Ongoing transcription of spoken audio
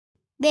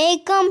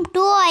Welcome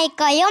to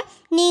ஐக்கயம்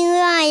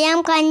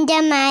நியூயம்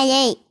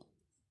Kanjamalai.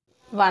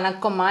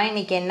 வணக்கம்மா,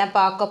 இன்னைக்கு என்ன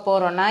பார்க்க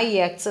போறோம்னா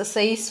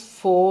exercise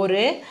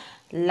 4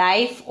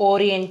 life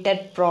oriented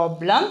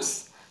problems.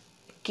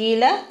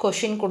 கீழ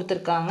क्वेश्चन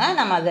கொடுத்திருக்காங்க,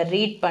 நம்ம அதை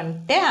ரீட்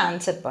பண்ணிட்டு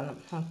ஆன்சர்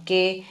பண்ணணும்.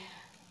 Okay,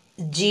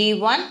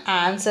 G1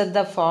 answer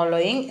the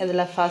following.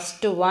 இதுல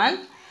first one,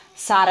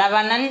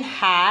 Saravanan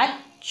had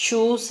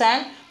chosen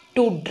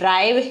to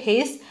drive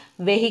his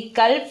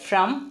vehicle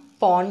from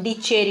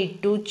Pondicherry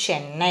to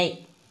Chennai.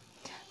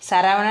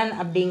 Saravanan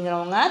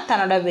அப்படிங்கிறவங்க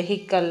தன்னோட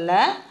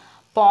வெஹிக்கலில்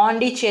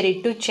பாண்டிச்சேரி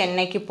டு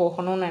சென்னைக்கு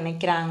போகணும்னு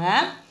நினைக்கிறாங்க.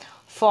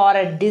 For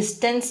a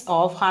distance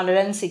of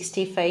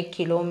 165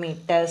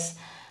 kilometres.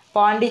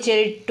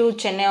 Pondicherry to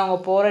Chennai அவங்க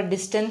போகிற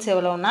distance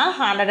எவ்வளோன்னா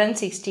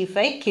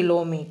 165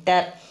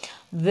 kilometre.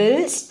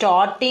 Will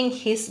starting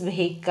his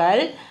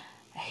vehicle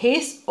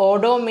his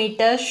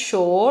odometer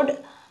ஷோட்.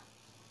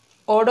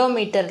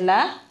 ஓடோமீட்டரில்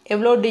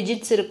எவ்வளோ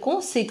digits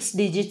இருக்கும்? 6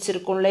 டிஜிட்ஸ்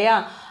இருக்கும் இல்லையா?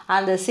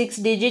 அந்த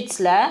 6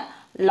 டிஜிட்ஸில்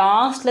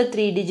லாஸ்ட்டில்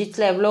 3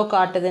 டிஜிட்ஸில் எவ்வளோ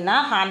காட்டுதுன்னா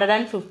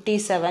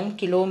 157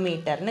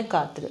 கிலோமீட்டர்னு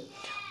காட்டுது.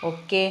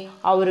 ஓகே,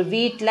 அவர்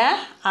வீட்டில்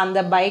அந்த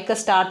பைக்கை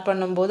ஸ்டார்ட்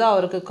பண்ணும்போது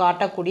அவருக்கு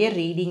காட்டக்கூடிய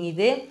ரீடிங்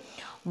இது.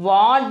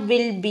 What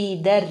will be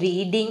the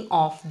reading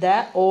of the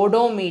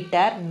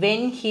odometer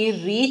when he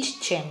reach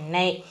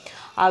Chennai.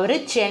 அவர்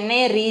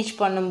சென்னையை ரீச்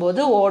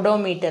பண்ணும்போது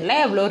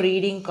ஓடோமீட்டரில் எவ்வளோ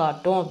ரீடிங்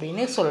காட்டும்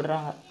அப்படின்னு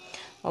சொல்கிறாங்க.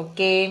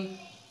 ஓகே,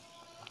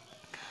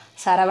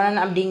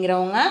 சரவணன்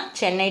அப்படிங்கிறவங்க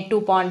சென்னை டு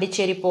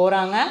பாண்டிச்சேரி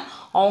போகிறாங்க.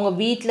 அவங்க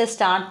வீட்டில்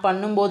ஸ்டார்ட்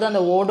பண்ணும்போது அந்த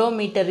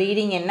ஓடோமீட்டர்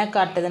ரீடிங் என்ன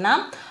காட்டுதுன்னா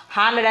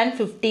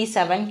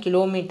 157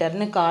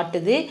 கிலோமீட்டர்னு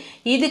காட்டுது.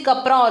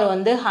 இதுக்கப்புறம் அவர்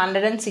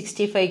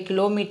 165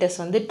 கிலோமீட்டர்ஸ்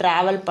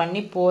ட்ராவல்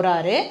பண்ணி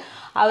போகிறாரு.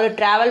 அவர்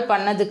ட்ராவல்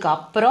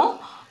பண்ணதுக்கப்புறம்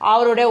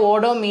அவருடைய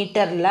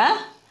ஓடோமீட்டரில்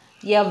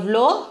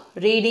எவ்வளோ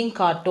ரீடிங்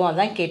காட்டும்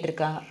அதான்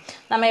கேட்டிருக்காங்க.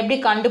 நம்ம எப்படி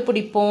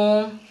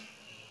கண்டுபிடிப்போம்?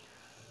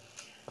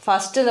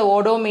 ஃபஸ்ட்டு இந்த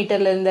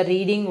ஓடோமீட்டரில் இருந்த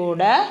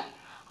ரீடிங்கோட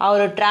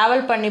அவர்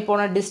ட்ராவல் பண்ணி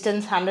போன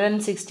டிஸ்டன்ஸ்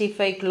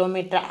 165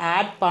 கிலோமீட்டர்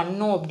ஆட்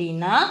பண்ணோம்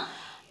அப்படின்னா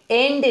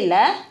எண்டில்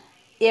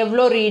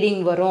எவ்வளோ ரீடிங்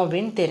வரும்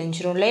அப்படின்னு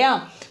தெரிஞ்சிடும் இல்லையா?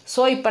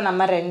 ஸோ இப்போ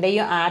நம்ம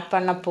ரெண்டையும் ஆட்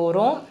பண்ண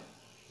போகிறோம்.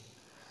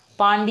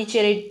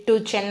 பாண்டிச்சேரி டு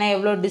சென்னை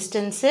எவ்வளோ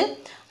distance?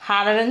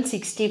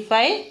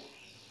 165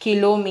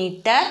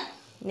 kilometre.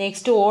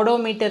 Next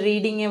odometer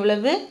reading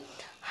எவ்வளவு?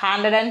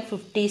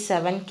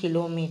 157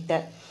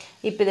 கிலோமீட்டர்.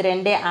 இப்போ இது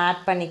ரெண்டே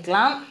ஆட்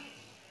பண்ணிக்கலாம்.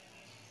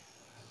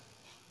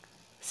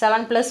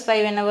 7 +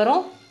 5 என்ன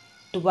வரும்?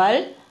 12.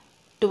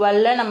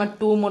 12ல் நம்ம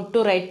 2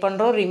 மட்டும் ரைட்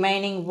பண்ணுறோம்.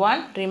 ரிமைனிங்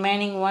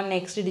 1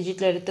 நெக்ஸ்ட்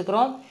டிஜிட்டில்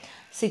எடுத்துக்கிறோம்.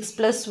 6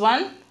 +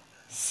 1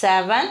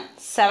 7.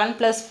 7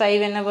 +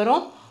 5 என்ன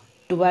வரும்?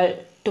 12.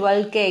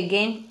 12க்கு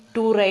எகெயின்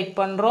 2 ரைட்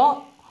பண்ணுறோம்.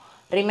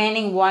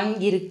 ரிமைனிங் 1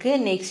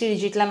 இருக்குது. நெக்ஸ்ட்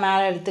டிஜிட்டில்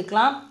மேலே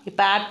எடுத்துக்கலாம்.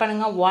 இப்போ ஆட்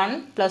பண்ணுங்கள். 1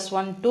 +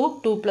 1 2,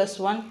 2 +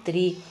 1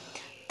 3.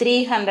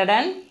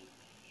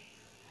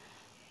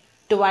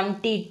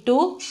 322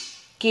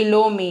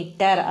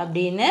 கிலோமீட்டர்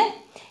அப்படின்னு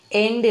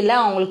எண்டில்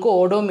அவங்களுக்கு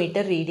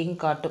ஓடோமீட்டர் ரீடிங்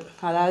காட்டும்.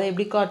 அதாவது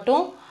எப்படி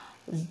காட்டும்?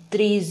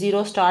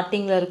 30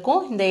 ஸ்டார்டிங்கில்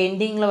இருக்கும், இந்த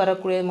எண்டிங்கில்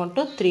வரக்கூடியது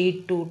மட்டும்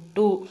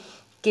 322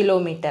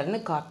 கிலோமீட்டர்னு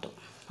காட்டும்.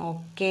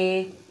 Okay,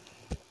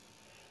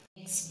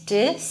 next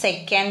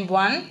second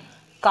one.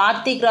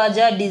 Karthik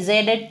Raja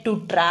decided to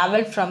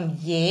travel from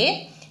A.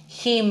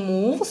 He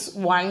moves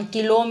 1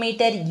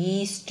 kilometre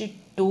east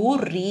to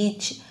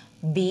reach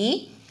B.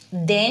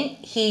 Then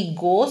he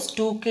goes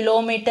 2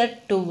 km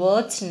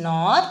towards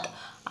north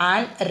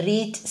and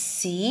reach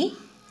C.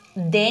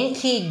 Then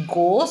he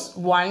goes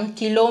 1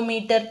 km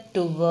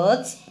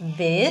towards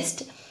west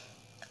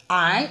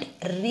and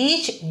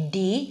reach D.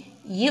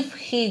 If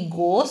he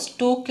goes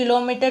 2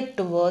 km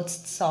towards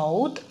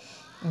south,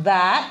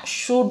 where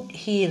should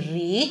he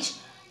reach?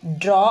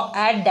 Draw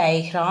a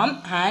diagram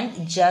and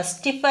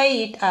justify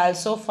it.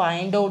 Also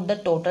find out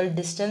the total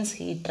distance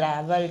he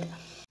traveled.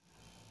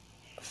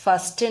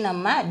 First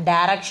நம்ம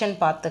direction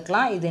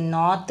பார்த்துக்கலாம். இது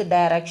north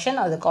direction,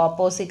 அதுக்கு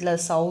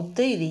ஆப்போசிட்டில்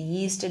south. இது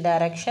east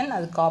direction,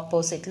 அதுக்கு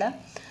ஆப்போசிட்டில்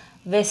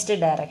west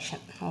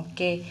direction.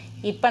 Okay,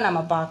 இப்போ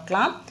நம்ம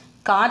பார்க்கலாம்.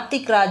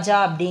 கார்த்திக் ராஜா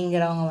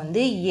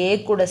அப்படிங்கிறவங்க ஏ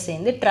கூட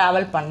சேர்ந்து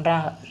ட்ராவல்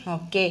பண்ணுறாங்க.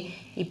 ஓகே,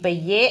 இப்போ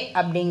ஏ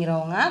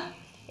அப்படிங்கிறவங்க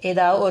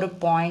ஏதாவது ஒரு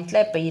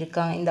பாயிண்டில் இப்போ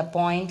இருக்காங்க. இந்த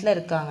பாயிண்டில்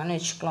இருக்காங்கன்னு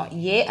வச்சுக்கலாம்.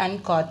 ஏ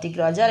அண்ட்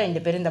கார்த்திக் ராஜா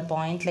 2 பேரும் இந்த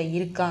பாயிண்டில்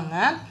இருக்காங்க.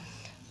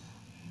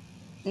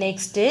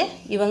 நெக்ஸ்ட்டு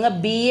இவங்க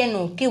பிஏ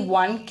நோக்கி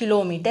 1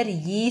 கிலோமீட்டர்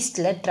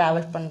ஈஸ்ட்டில்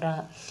ட்ராவல்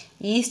பண்ணுறாங்க.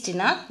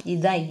 ஈஸ்ட்னா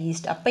இதுதான்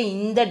ஈஸ்ட். அப்போ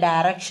இந்த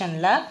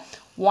டைரக்ஷனில்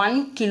 1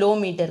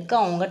 கிலோமீட்டருக்கு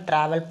அவங்க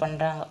ட்ராவல்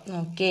பண்ணுறாங்க.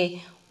 ஓகே,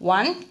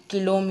 1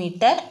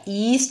 கிலோமீட்டர்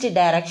ஈஸ்ட்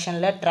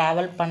டைரக்ஷனில்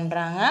ட்ராவல்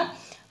பண்ணுறாங்க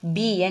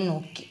பிஏ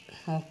நோக்கி.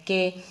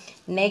 Okay,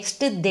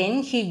 next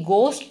then he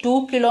goes 2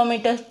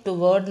 kilometre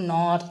toward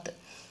north.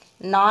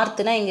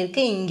 நார்த்துனா இங்கே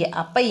இருக்குது, இங்கே.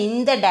 அப்போ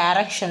இந்த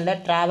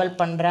டைரக்ஷனில் ட்ராவல்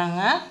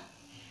பண்ணுறாங்க.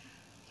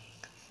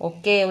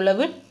 ஓகே,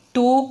 எவ்வளவு?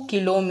 2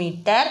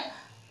 கிலோமீட்டர்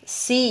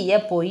சியை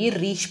போய்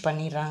ரீச்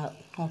பண்ணிடுறாங்க.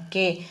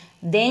 Okay,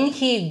 then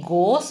he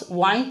goes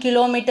 1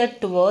 kilometre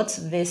towards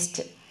west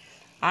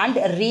and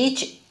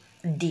reach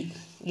D.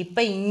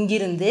 இப்போ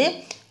இங்கிருந்து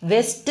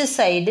வெஸ்ட்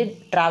சைடு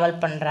ட்ராவல்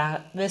பண்ணுறாங்க.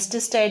 வெஸ்ட்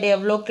சைடு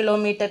எவ்வளோ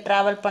கிலோமீட்டர்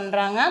ட்ராவல்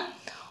பண்ணுறாங்க?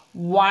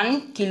 1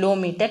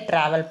 கிலோமீட்டர்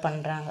ட்ராவல்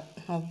பண்ணுறாங்க.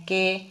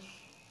 ஓகே,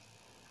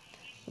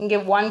 இங்கே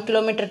 1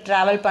 கிலோமீட்டர்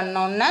ட்ராவல்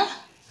பண்ணோன்னா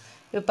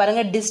இப்போ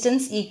பாருங்கள்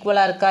டிஸ்டன்ஸ்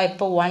ஈக்குவலாக இருக்கா?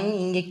 இப்போ 1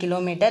 இங்கே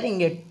கிலோமீட்டர்,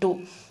 இங்கே 2.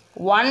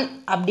 1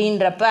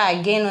 அப்படின்றப்ப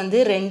அகெயின் வந்து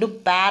ரெண்டும்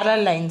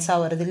பேரலல்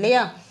லைன்ஸாக வருது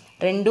இல்லையா?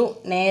 ரெண்டும்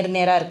நேர்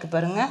நேராக இருக்குது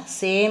பாருங்கள்.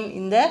 சேம்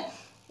இந்த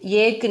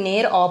ஏக்கு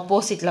நேர்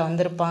ஆப்போசிட்டில்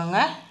வந்திருப்பாங்க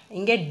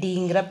இங்கே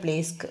டிங்கிற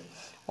பிளேஸ்க்கு.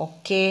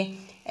 ஓகே,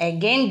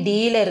 அகெயின்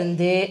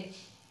டியிலேருந்து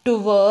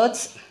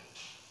டுவர்ட்ஸ்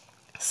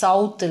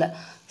சவுத்தில்,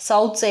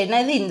 சவுத் சைடுனா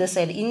இது இந்த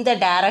சைடு, இந்த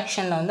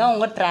டைரக்ஷனில் வந்து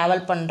அவங்க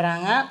ட்ராவல்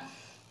பண்ணுறாங்க.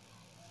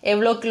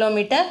 எவ்வளோ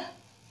கிலோமீட்டர்?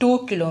 2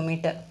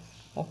 கிலோமீட்டர்.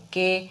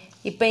 ஓகே,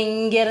 இப்போ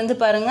இங்கேருந்து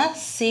பாருங்கள்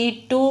சி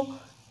டு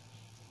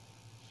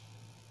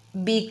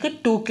பிக்கு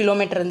 2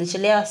 கிலோமீட்டர் இருந்துச்சு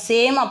இல்லையா?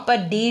 சேம் அப்போ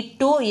டி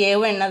டு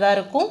ஏவும் என்ன தான்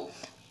இருக்கும்?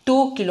 2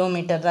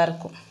 கிலோமீட்டர் தான்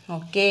இருக்கும்.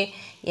 ஓகே,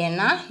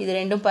 ஏன்னா இது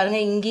ரெண்டும்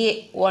பாருங்கள் இங்கே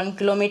 1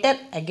 கிலோமீட்டர்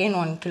அகெயின்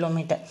 1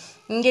 கிலோமீட்டர்,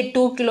 இங்கே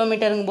 2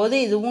 கிலோமீட்டருங்கும் போது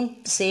இதுவும்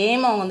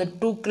சேம். அவங்க அந்த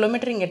 2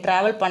 கிலோமீட்டர் இங்கே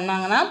ட்ராவல்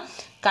பண்ணாங்கன்னா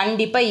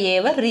கண்டிப்பாக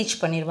ஏவை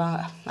ரீச் பண்ணிடுவாங்க.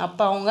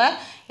 அப்போ அவங்க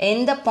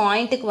எந்த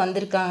பாயிண்ட்டுக்கு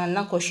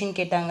வந்திருக்காங்கன்னா கொஷின்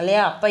கேட்டாங்க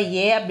இல்லையா? அப்போ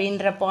ஏ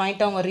அப்படின்ற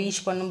பாயிண்ட் அவங்க ரீச்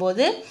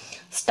பண்ணும்போது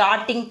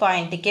ஸ்டார்டிங்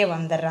பாயிண்ட்டுக்கே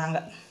வந்துடுறாங்க.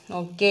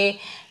 ஓகே,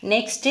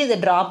 நெக்ஸ்ட்டு இதை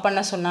ட்ரா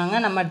பண்ண சொன்னாங்க,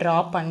 நம்ம ட்ரா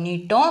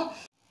பண்ணிட்டோம்.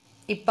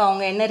 இப்போ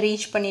அவங்க என்ன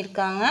ரீச்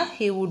பண்ணியிருக்காங்க?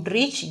 ஹி வுட்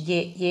ரீச்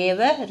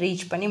ஏவை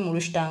ரீச் பண்ணி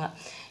முடிச்சிட்டாங்க.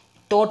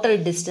 டோட்டல்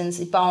டிஸ்டன்ஸ்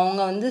இப்போ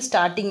அவங்க வந்து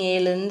ஸ்டார்டிங்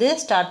ஏலேருந்து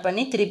ஸ்டார்ட்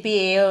பண்ணி திருப்பி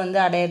ஏவை வந்து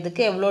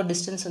அடையிறதுக்கு எவ்வளோ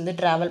டிஸ்டன்ஸ் வந்து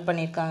ட்ராவல்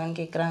பண்ணியிருக்காங்கன்னு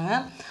கேட்குறாங்க.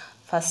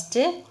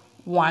 ஃபஸ்ட்டு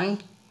 1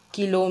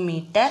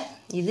 கிலோமீட்டர்,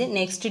 இது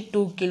next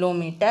 2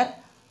 kilometre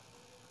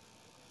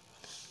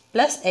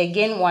plus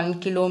again 1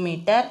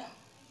 kilometre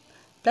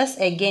plus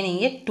again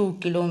இங்கே 2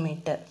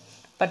 கிலோமீட்டர்.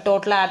 இப்போ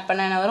டோட்டலாக ஆட்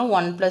பண்ண என்ன வரும்?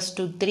 1 +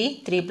 2 3,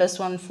 3 +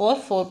 1 4,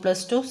 4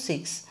 + 2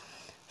 6.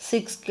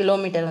 6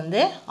 கிலோமீட்டர்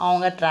வந்து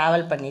அவங்க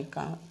ட்ராவல்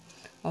பண்ணியிருக்காங்க.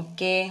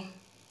 Okay,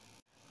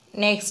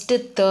 next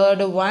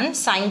third one.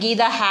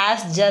 Sangeetha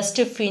has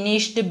just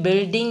finished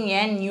building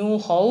a new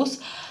house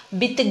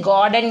with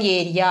garden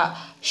area.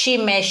 She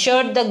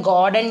measured the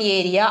garden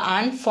area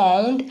and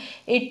found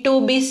it to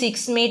be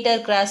 6 meter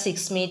cross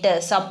 6 meter.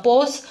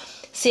 Suppose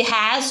she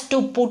has to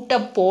put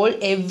a pole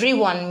every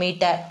 1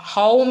 meter.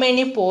 How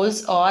many poles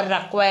are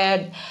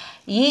required?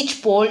 Each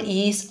pole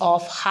is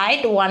of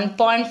height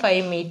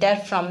 1.5 meter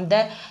from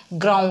the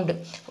ground.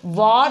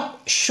 What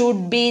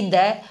should be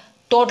the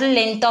total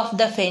length of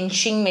the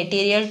fencing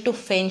material to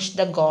fence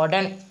the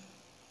garden?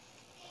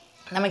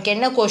 நமக்கு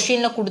என்ன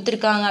கொஷினில்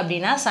கொடுத்துருக்காங்க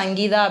அப்படின்னா,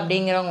 சங்கீதா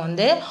அப்படிங்கிறவங்க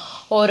வந்து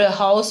ஒரு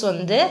house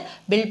வந்து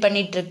build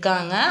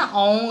பண்ணிகிட்ருக்காங்க.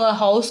 அவங்க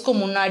ஹவுஸ்க்கு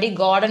முன்னாடி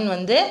கார்டன்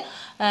வந்து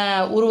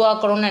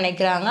உருவாக்கணும்னு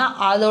நினைக்கிறாங்க.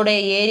 அதோடைய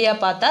ஏரியா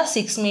பார்த்தா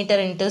 6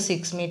 மீட்டர் ×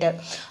 6 மீட்டர்,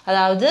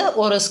 அதாவது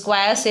ஒரு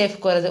ஸ்கொயர்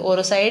ஷேப்க்கு வருது.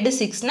 ஒரு சைடு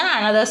 6னா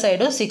அனதர்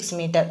சைடும் 6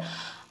 மீட்டர்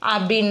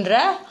அப்படின்ற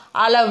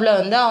அளவில்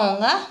வந்து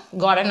அவங்க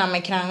கார்டன்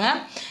அமைக்கிறாங்க.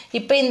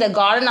 இப்போ இந்த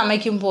கார்டன்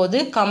அமைக்கும் போது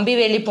கம்பி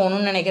வேலி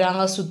போகணுன்னு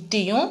நினைக்கிறாங்க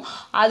சுற்றியும்.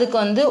 அதுக்கு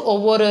வந்து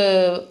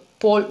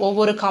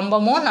ஒவ்வொரு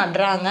கம்பமும்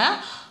நடுறாங்க.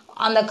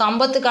 அந்த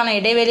கம்பத்துக்கான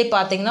இடைவெளி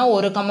பார்த்திங்கன்னா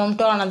ஒரு கம்பம்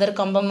டு அனதர்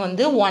கம்பம்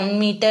வந்து 1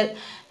 மீட்டர்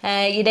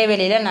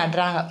இடைவெளியில்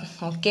நடுறாங்க.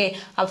 ஓகே,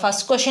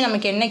 ஃபஸ்ட் கொஷின்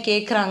நமக்கு என்ன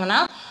கேட்குறாங்கன்னா,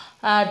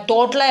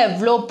 டோட்டலாக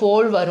எவ்வளோ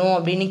போல் வரும்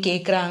அப்படின்னு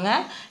கேட்குறாங்க.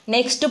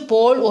 நெக்ஸ்ட்டு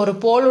ஒரு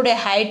போலுடைய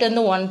ஹைட்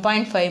வந்து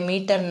 1.5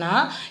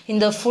 மீட்டர்னால்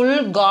இந்த ஃபுல்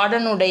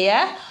கார்டனுடைய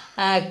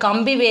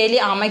கம்பி வேலி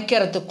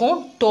அமைக்கிறதுக்கும்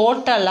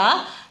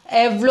டோட்டலாக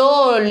எவ்வளோ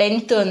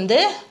லென்த் வந்து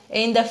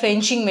இந்த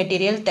ஃபென்சிங்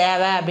மெட்டீரியல்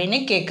தேவை அப்படின்னு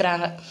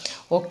கேட்குறாங்க.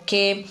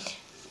 ஓகே,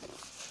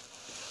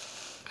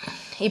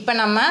 இப்போ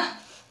நம்ம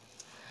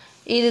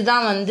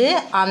இதுதான் வந்து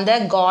அந்த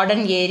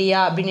கார்டன் ஏரியா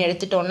அப்படின்னு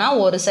எடுத்துட்டோம்னா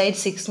ஒரு சைடு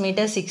 6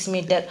 மீட்டர் 6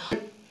 மீட்டர்,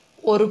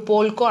 ஒரு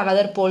போலுக்கும்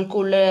அனதர்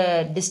போலுக்கும் உள்ள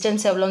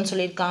டிஸ்டன்ஸ் எவ்வளோன்னு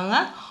சொல்லியிருக்காங்க?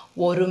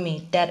 1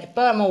 மீட்டர்.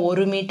 இப்போ நம்ம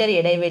 1 மீட்டர்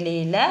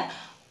இடைவெளியில்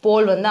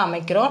போல் வந்து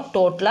அமைக்கிறோம்.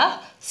 டோட்டலாக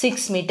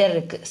 6 மீட்டர்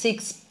இருக்குது.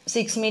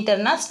 6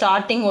 மீட்டர்னால்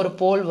ஸ்டார்டிங் ஒரு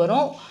போல்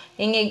வரும்.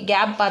 இங்கே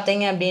கேப்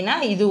பார்த்தீங்க அப்படின்னா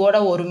இதுவோட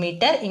 1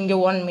 மீட்டர், இங்கே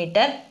 1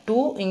 மீட்டர் 2,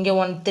 இங்கே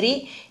 1 3,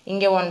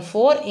 இங்கே 1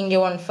 4, இங்கே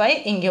 1 5,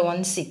 இங்கே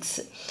 1 6.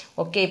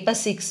 ஓகே, இப்போ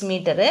 6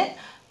 மீட்டரு.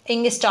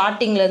 இங்கே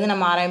ஸ்டார்டிங்லேருந்து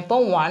நம்ம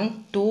ஆரம்பிப்போம். 1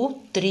 2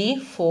 3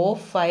 4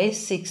 5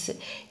 6,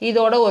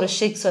 இதோட ஒரு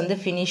 6 வந்து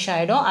ஃபினிஷ்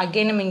ஆகிடும்.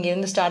 அகெயின் நம்ம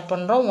இங்கேருந்து ஸ்டார்ட்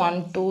பண்ணுறோம். 1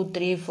 2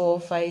 3 4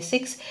 5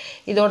 6,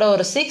 இதோட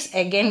ஒரு 6,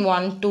 அகெயின்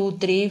 1 2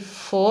 3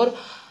 4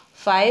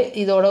 5,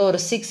 இதோட ஒரு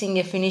 6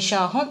 இங்கே ஃபினிஷ்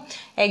ஆகும்.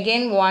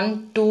 அகெயின் 1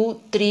 2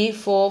 3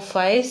 4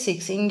 5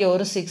 6, இங்கே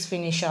ஒரு 6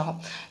 ஃபினிஷ் ஆகும்.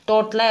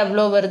 டோட்டலாக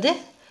எவ்வளோ வருது?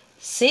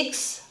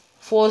 6,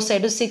 4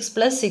 சைடு 6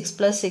 + 6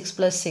 + 6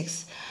 + 6,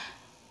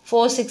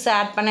 4 6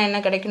 ஆட் பண்ண என்ன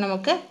கிடைக்கும்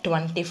நமக்கு?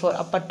 24.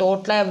 அப்போ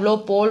டோட்டலாக எவ்வளோ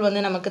போல்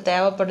வந்து நமக்கு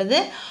தேவைப்படுது?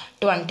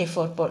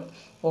 24 போல்.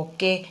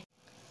 ஓகே,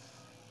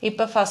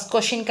 இப்போ ஃபஸ்ட்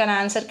கொஷினுக்கான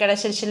ஆன்சர்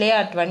கிடச்சிருச்சு இல்லையா?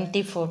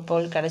 24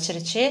 போல்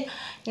கிடச்சிருச்சு.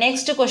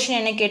 நெக்ஸ்ட்டு கொஷின்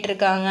என்ன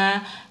கேட்டிருக்காங்க?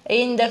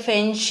 இந்த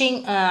ஃபென்சிங்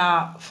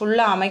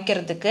ஃபுல்லாக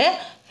அமைக்கிறதுக்கு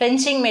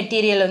ஃபென்சிங்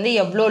மெட்டீரியல் வந்து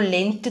எவ்வளோ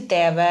லென்த்து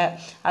தேவை,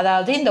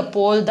 அதாவது இந்த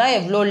போல் தான்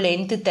எவ்வளோ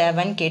லென்த்து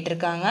தேவைன்னு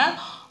கேட்டிருக்காங்க.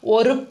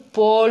 ஒரு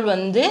போல்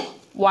வந்து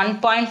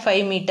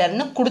 1.5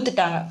 மீட்டர்னு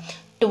கொடுத்துட்டாங்க.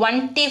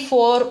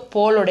 24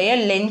 போலுடைய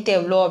லென்த்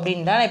எவ்வளோ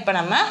அப்படின்னு தான் இப்போ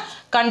நம்ம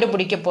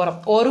கண்டுபிடிக்க போகிறோம்.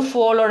 ஒரு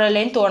போலோட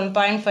லென்த்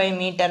 1.5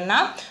 மீட்டர்னா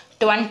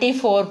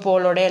 24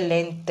 போலோடைய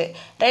லென்த்து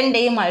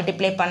ரெண்டையும்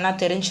மல்டிப்ளை பண்ணால்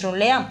தெரிஞ்சிடும்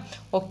இல்லையா?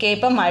 ஓகே,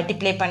 இப்போ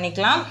மல்டிப்ளை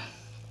பண்ணிக்கலாம்.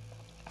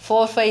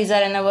 4 5s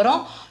என்ன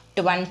வரும்?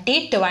 20.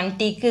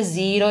 20க்கு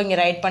 0 இங்கே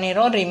ரைட்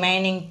பண்ணிடுறோம்.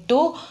 Remaining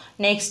 2.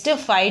 Next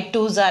 5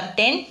 2s are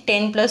 10.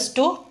 10 plus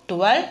 2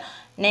 12.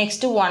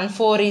 Next 1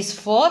 4 is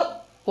 4.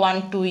 1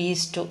 2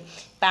 is 2.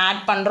 இப்போ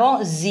ஆட் பண்ணுறோம்.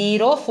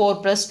 0 4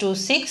 plus 2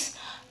 6.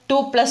 2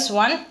 plus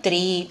 1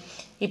 3.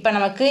 இப்போ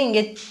நமக்கு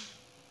இங்கே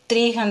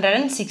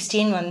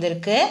 316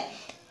 வந்திருக்கு.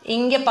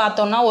 இங்கே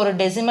பார்த்தோன்னா ஒரு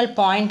டெசிமல்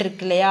பாயிண்ட்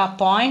இருக்கு இல்லையா?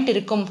 பாயிண்ட்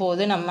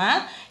இருக்கும்போது நம்ம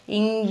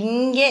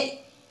இங்கே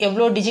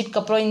எவ்வளோ டிஜிட்க்கு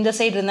அப்புறம் இந்த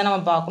சைடு இருந்தால்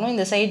நம்ம பார்க்கணும்.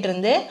 இந்த சைடு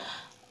இருந்து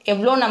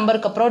எவ்வளோ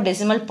நம்பருக்கு அப்புறம்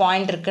டெசிமல்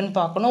பாயிண்ட் இருக்குதுன்னு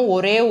பார்க்கணும்.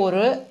 ஒரே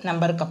ஒரு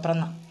நம்பருக்கு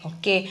அப்புறம் தான்.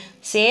 ஓகே,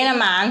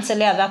 நம்ம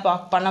ஆன்சர்லேயே அதான்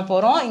பண்ண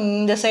போகிறோம்.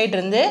 இந்த சைடு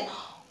இருந்து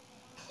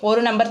ஒரு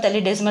நம்பர் தள்ளி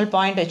டெசிமல்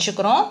பாயிண்ட்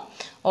வச்சுக்கிறோம்.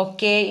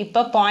 ஓகே,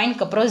 இப்போ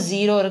பாயிண்ட்க்கு அப்புறம்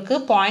 0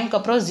 இருக்குது. பாயிண்ட்க்கு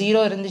அப்புறம்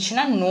 0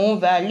 இருந்துச்சுன்னா நோ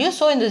வேல்யூ.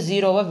 ஸோ இந்த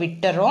 0வை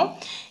விட்டுறோம்.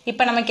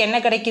 இப்போ நமக்கு என்ன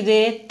கிடைக்குது?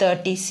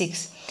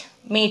 36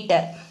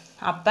 மீட்டர்.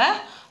 அப்போ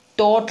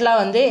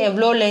டோட்டலாக வந்து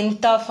எவ்வளோ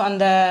லென்த் ஆஃப்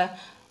அந்த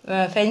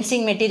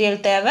ஃபென்சிங் மெட்டீரியல்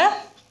தேவை?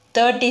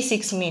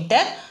 36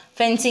 மீட்டர்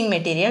ஃபென்சிங்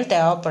மெட்டீரியல்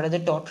தேவைப்படுது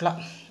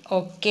டோட்டலாக.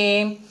 Okay,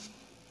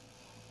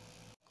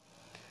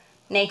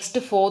 next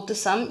fourth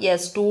some.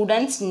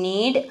 Students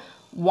NEET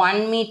 1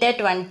 meter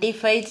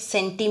 25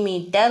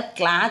 centimeter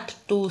cloth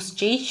to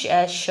stitch a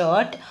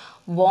shirt.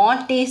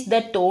 What is the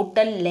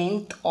total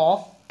length of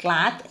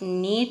cloth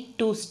need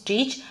to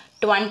stitch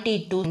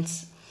 22?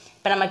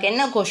 இப்போ நமக்கு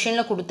என்ன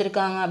கொஷனில்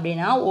கொடுத்துருக்காங்க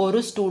அப்படின்னா,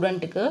 ஒரு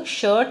ஸ்டூடெண்ட்டுக்கு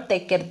ஷர்ட்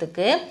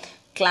தைக்கிறதுக்கு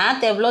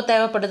கிளாத் எவ்வளோ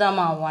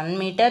தேவைப்படுதாமா? 1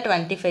 meter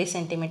 25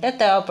 centimeter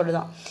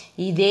தேவைப்படுதாம்.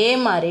 இதே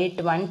மாதிரி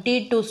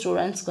 22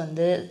 ஸ்டூடெண்ட்ஸ்க்கு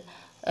வந்து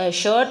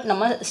ஷர்ட்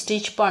நம்ம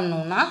ஸ்டிச்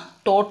பண்ணோன்னா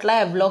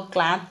டோட்டலாக எவ்வளோ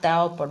கிளாத்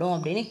தேவைப்படும்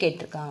அப்படின்னு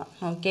கேட்டிருக்காங்க.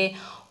 ஓகே,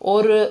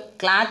 ஒரு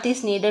cloth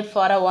is needed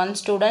for one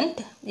student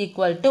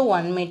equal to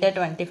 1 meter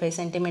 25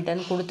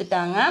 centimeterன்னு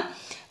கொடுத்துட்டாங்க.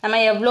 நம்ம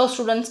எவ்வளோ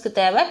ஸ்டூடெண்ட்ஸ்க்கு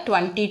தேவை?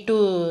 22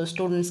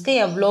 ஸ்டூடெண்ட்ஸ்க்கு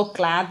எவ்வளோ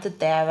கிளாத்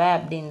தேவை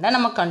அப்படின்னு தான்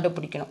நம்ம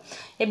கண்டுபிடிக்கணும்.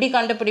 எப்படி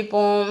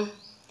கண்டுபிடிப்போம்?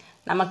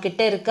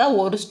 நம்மக்கிட்ட இருக்க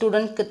ஒரு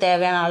ஸ்டூடெண்ட்க்கு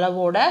தேவையான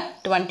அளவோட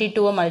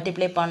 22வை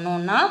மல்டிப்ளை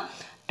பண்ணோன்னா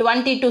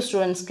 22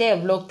 ஸ்டூடெண்ட்ஸ்க்கு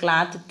எவ்வளோ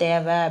கிளாத்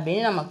தேவை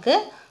அப்படின்னு நமக்கு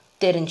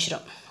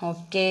தெரிஞ்சிடும்.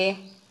 ஓகே,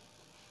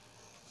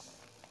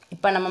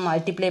 இப்போ நம்ம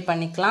மல்டிப்ளை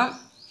பண்ணிக்கலாம்.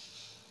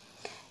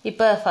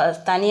 இப்போ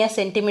தனியாக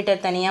சென்டிமீட்டர்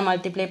தனியாக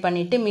மல்டிப்ளை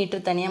பண்ணிவிட்டு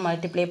மீட்டர் தனியாக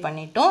மல்டிப்ளை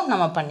பண்ணிட்டோம்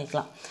நம்ம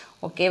பண்ணிக்கலாம்.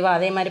 ஓகேவா?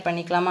 அதே மாதிரி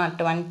பண்ணிக்கலாமா?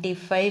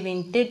 25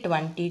 ×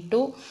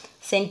 22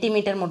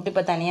 சென்டிமீட்டர் மட்டும்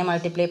இப்போ தனியாக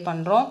மல்டிப்ளை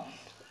பண்ணுறோம்.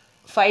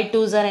 5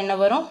 2s are என்ன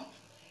வரும்?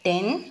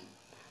 10.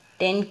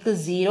 10க்கு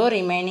 0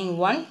 remaining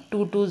 1.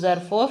 2 2s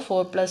are 4.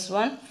 4 plus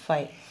 1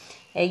 5.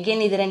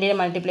 Again இது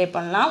ரெண்டையும் மல்டிப்ளை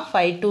பண்ணலாம்.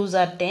 5 2s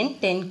are 10.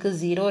 10க்கு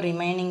 0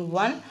 remaining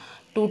 1.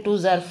 2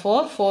 2s are 4.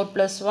 4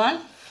 plus 1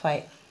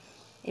 5.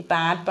 இப்போ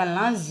ஆட்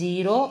பண்ணலாம்.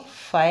 0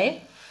 5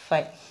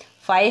 5.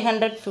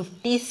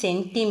 550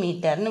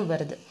 சென்டிமீட்டர்னு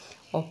வருது.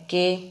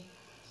 ஓகே,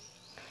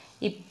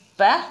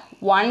 இப்போ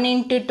 1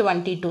 ×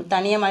 22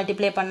 தனியாக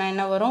மல்டிப்ளை பண்ணால்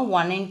என்ன வரும்?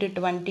 1 ×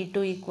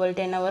 22 ஈக்குவல்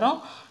டு என்ன வரும்?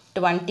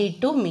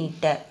 22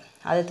 மீட்டர்.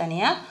 அது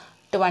தனியாக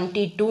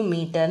 22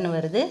 மீட்டர்னு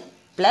வருது.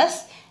 ப்ளஸ்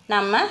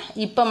நம்ம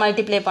இப்போ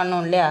மல்டிப்ளை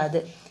பண்ணோம் இல்லையா? அது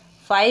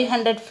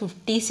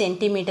 550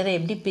 சென்டிமீட்டரை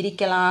எப்படி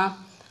பிரிக்கலாம்?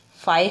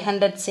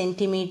 500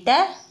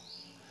 சென்டிமீட்டர்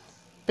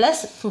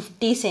ப்ளஸ்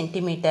 50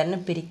 சென்டிமீட்டர்னு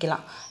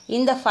பிரிக்கலாம்.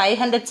 இந்த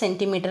 500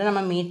 சென்டிமீட்டரை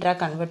நம்ம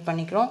மீட்டராக கன்வெர்ட்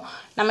பண்ணிக்கிறோம்.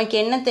 நமக்கு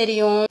என்ன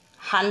தெரியும்?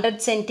 100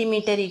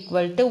 சென்டிமீட்டர்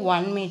ஈக்குவல் டு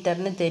 1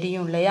 மீட்டர்னு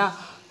தெரியும் இல்லையா?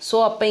 ஸோ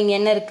அப்போ இங்கே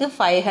என்ன இருக்குது?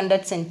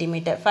 500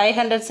 சென்டிமீட்டர்.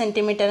 500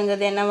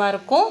 சென்டிமீட்டருங்கிறது என்னவாக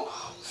இருக்கும்?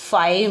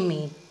 5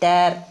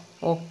 மீட்டர்.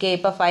 ஓகே,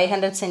 இப்போ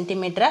 500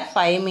 சென்டிமீட்டரை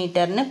 5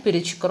 மீட்டர்னு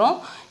பிரிச்சுக்கிறோம்.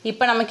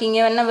 இப்போ நமக்கு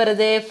இங்கே என்ன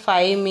வருது?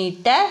 5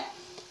 மீட்டர்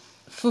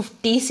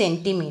 50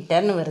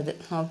 சென்டிமீட்டர்னு வருது.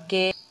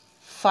 ஓகே,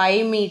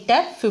 5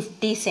 மீட்டர்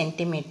 50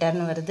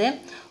 சென்டிமீட்டர்னு வருது.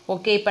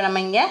 ஓகே, இப்போ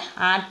நம்ம இங்கே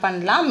ஆட்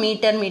பண்ணலாம்.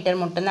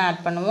 மீட்டர் மட்டும்தான்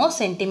ஆட் பண்ணுவோம்.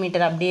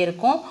 சென்டிமீட்டர் அப்படியே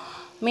இருக்கும்.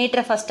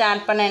 மீட்டரை ஃபஸ்ட்டு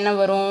ஆட் பண்ண என்ன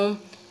வரும்?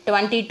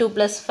 22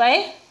 +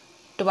 5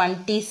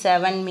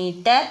 27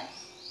 மீட்டர்.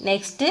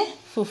 Next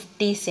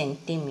 50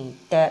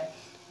 centimetre.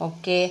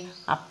 ஓகே,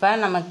 அப்போ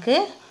நமக்கு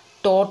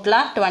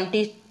டோட்டலாக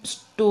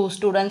 22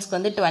 ஸ்டூடெண்ட்ஸ்க்கு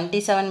வந்து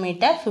 27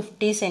 மீட்டர்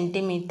 50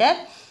 சென்டிமீட்டர்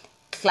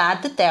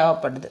கிளாத்து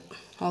தேவைப்படுது.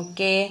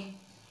 Okay,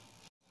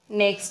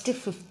 next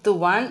fifth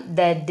one,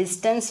 the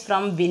distance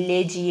from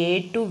village A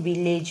to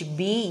village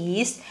B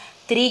is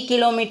 3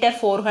 km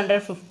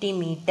 450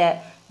 meter.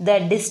 The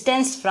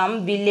distance from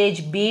village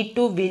B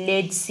to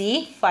village C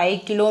 5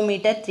 km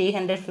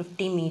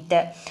 350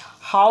 meter.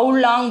 How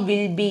long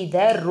will be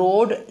the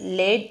road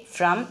laid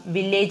from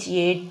village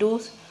A to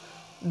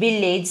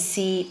village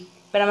C?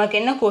 இப்போ நமக்கு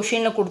என்ன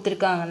கொஷினில்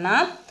கொடுத்துருக்காங்கன்னா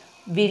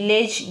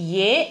village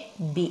A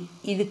B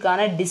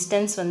இதுக்கான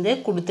distance வந்து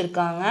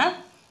கொடுத்துருக்காங்க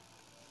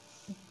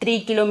 3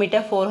 km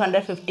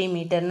 450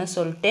 மீட்டர்னு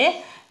சொல்லிட்டு.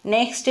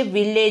 Next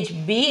village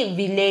B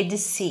village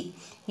C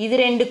இது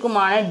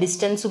ரெண்டுக்குமான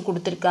டிஸ்டன்ஸும்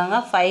கொடுத்துருக்காங்க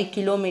 5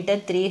 கிலோமீட்டர்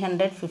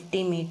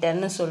 350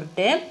 மீட்டர்னு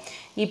சொல்லிட்டு.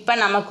 இப்போ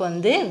நமக்கு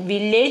வந்து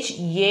வில்லேஜ்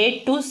A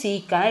to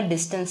Cக்கான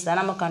டிஸ்டன்ஸ் தான்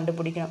நம்ம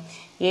கண்டுபிடிக்கணும்.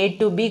 A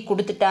to B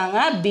கொடுத்துட்டாங்க,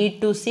 B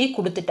to C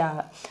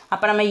கொடுத்துட்டாங்க.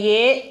 அப்போ நம்ம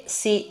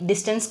AC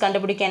டிஸ்டன்ஸ்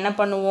கண்டுபிடிக்க என்ன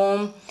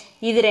பண்ணுவோம்,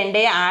 இது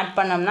ரெண்டையும் ஆட்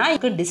பண்ணோம்னா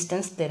இதுக்கு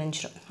டிஸ்டன்ஸ்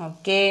தெரிஞ்சிடும்.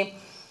 ஓகே,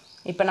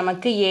 இப்போ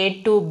நமக்கு A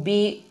to B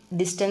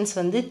டிஸ்டன்ஸ்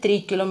வந்து 3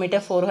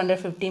 கிலோமீட்டர்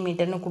 450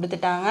 மீட்டர்னு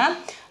கொடுத்துட்டாங்க.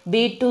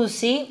 B to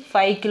C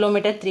 5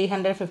 கிலோமீட்டர்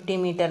 350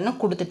 மீட்டர்னு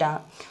கொடுத்துட்டாங்க.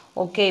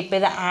 ஓகே, இப்போ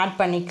இதை ஆட்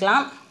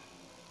பண்ணிக்கலாம்.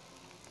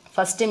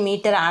 ஃபஸ்ட்டு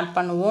மீட்டர் ஆட்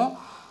பண்ணுவோம்.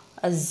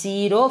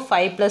 0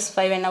 5 +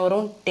 5 என்ன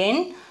வரும்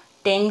 10,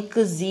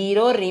 10க்கு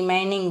 0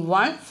 ரிமைனிங்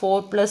 1, 4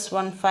 +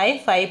 1 5,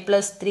 5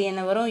 + 3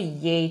 என்ன வரும்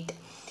 8,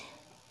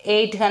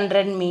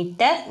 800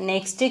 மீட்டர்.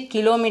 நெக்ஸ்ட்டு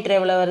கிலோமீட்டர்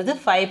எவ்வளோ வருது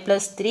 5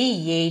 + 3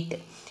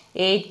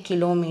 8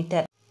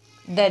 kilometre.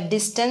 The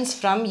distance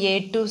from A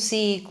to C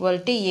equal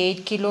to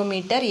 8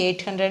 kilometre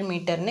 800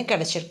 மீட்டர்னு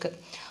கிடச்சிருக்கு.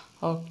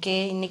 ஓகே,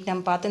 இன்றைக்கி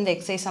நம்ம பார்த்து இந்த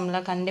எக்ஸசைஸ்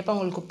சம்லாம் கண்டிப்பாக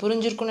உங்களுக்கு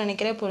புரிஞ்சிருக்குன்னு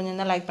நினைக்கிறேன்.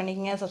 புரிஞ்சிருந்தால் லைக்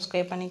பண்ணிக்கோங்க,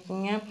 சப்ஸ்கிரைப்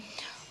பண்ணிக்கோங்க.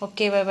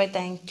 Okay, by by,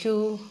 thank you.